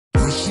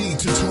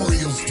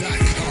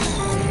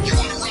MachineTutorials.com. You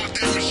wanna rock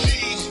that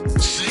machine?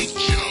 St.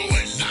 Joe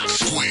and Knox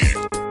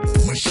Square.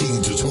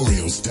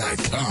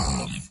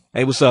 MachineTutorials.com.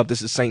 Hey, what's up?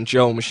 This is St.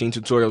 Joe,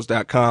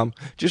 MachineTutorials.com.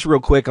 Just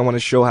real quick, I want to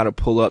show how to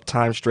pull up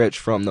timestretch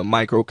from the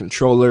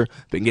microcontroller.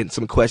 Been getting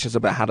some questions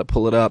about how to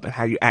pull it up and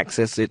how you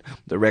access it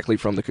directly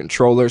from the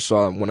controller, so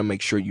I want to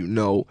make sure you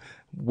know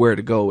where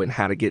to go and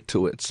how to get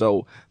to it.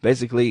 So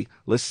basically,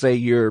 let's say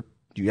you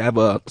have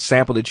a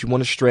sample that you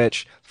want to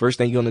stretch. First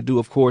thing you're going to do,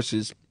 of course,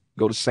 is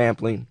go to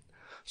sampling.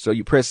 So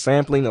you press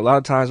sampling. A lot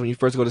of times when you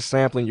first go to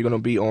sampling, you're going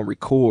to be on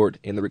record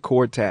in the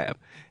record tab.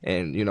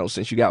 And,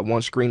 since you got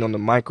one screen on the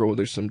micro,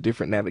 there's some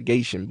different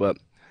navigation. But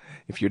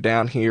if you're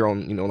down here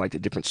on, like the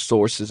different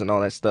sources and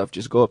all that stuff,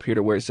 just go up here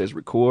to where it says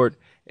record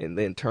and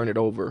then turn it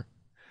over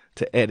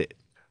to edit.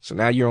 So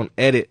now you're on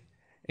edit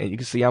and you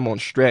can see I'm on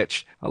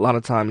stretch. A lot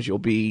of times you'll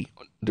be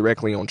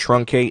directly on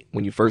truncate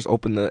when you first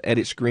open the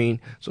edit screen.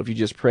 So if you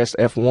just press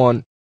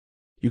F1,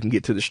 you can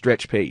get to the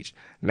stretch page.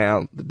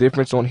 Now, the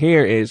difference on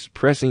here is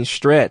pressing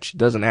stretch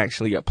doesn't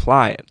actually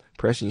apply it.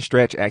 Pressing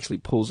stretch actually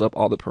pulls up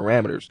all the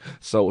parameters.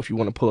 So if you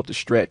want to pull up the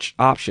stretch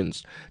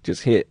options,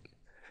 just hit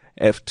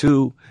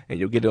F2 and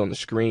you'll get it on the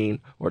screen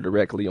or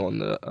directly on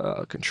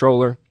the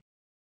controller.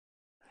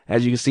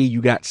 As you can see,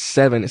 you got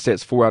 7. It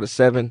says 4 out of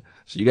 7.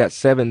 So you got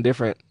 7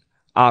 different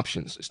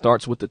options. It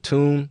starts with the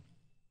tune,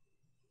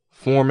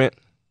 format,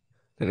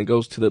 then it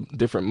goes to the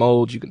different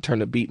modes. You can turn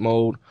the beat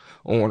mode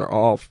on or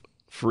off,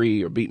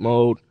 free or beat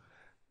mode.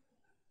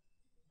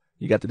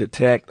 You got the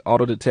detect,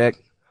 auto detect,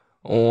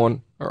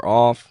 on or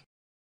off.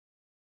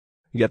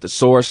 You got the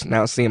source.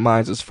 Now seeing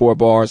mine is 4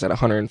 bars at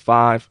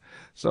 105.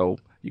 So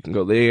you can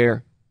go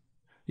there.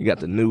 You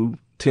got the new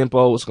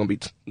tempo. It's going to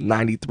be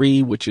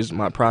 93, which is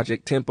my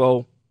project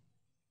tempo.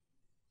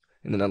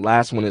 And then the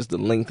last one is the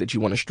length that you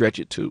want to stretch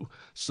it to.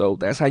 So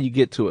that's how you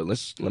get to it.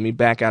 Let me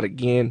back out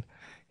again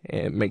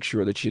and make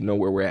sure that you know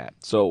where we're at.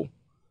 So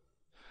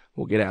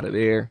we'll get out of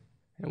there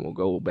and we'll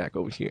go back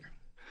over here.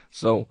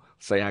 So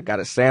say I got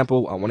a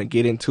sample. I want to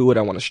get into it.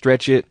 I want to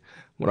stretch it.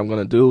 What I'm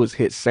going to do is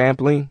hit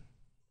sampling.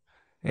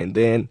 And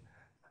then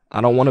I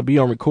don't want to be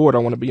on record. I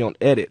want to be on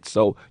edit.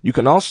 So you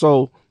can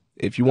also,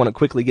 if you want to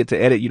quickly get to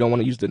edit, you don't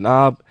want to use the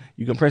knob,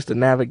 you can press the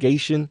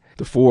navigation.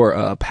 The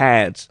 4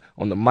 pads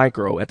on the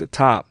micro at the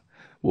top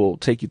will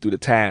take you through the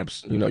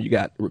tabs. You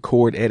got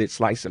record, edit,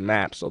 slice, and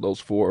map. So those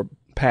 4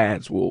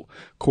 pads will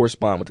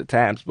correspond with the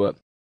tabs. But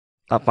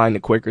I find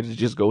it quicker to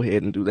just go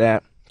ahead and do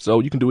that. So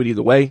you can do it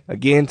either way.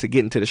 Again, to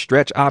get into the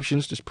stretch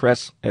options, just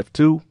press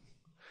F2.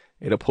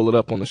 It'll pull it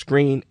up on the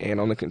screen and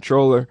on the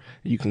controller.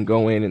 You can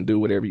go in and do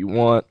whatever you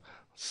want.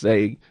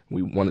 Say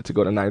we want it to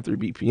go to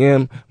 93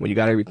 BPM. When you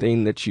got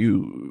everything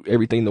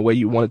the way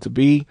you want it to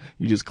be,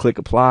 you just click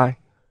apply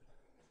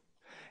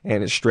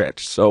and it's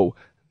stretched. So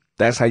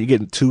that's how you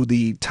get into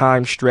the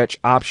time stretch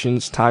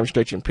options, time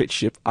stretch and pitch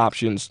shift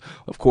options.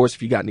 Of course,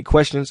 if you got any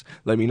questions,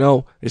 let me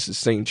know. This is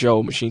St.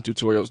 Joe,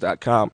 MachineTutorials.com.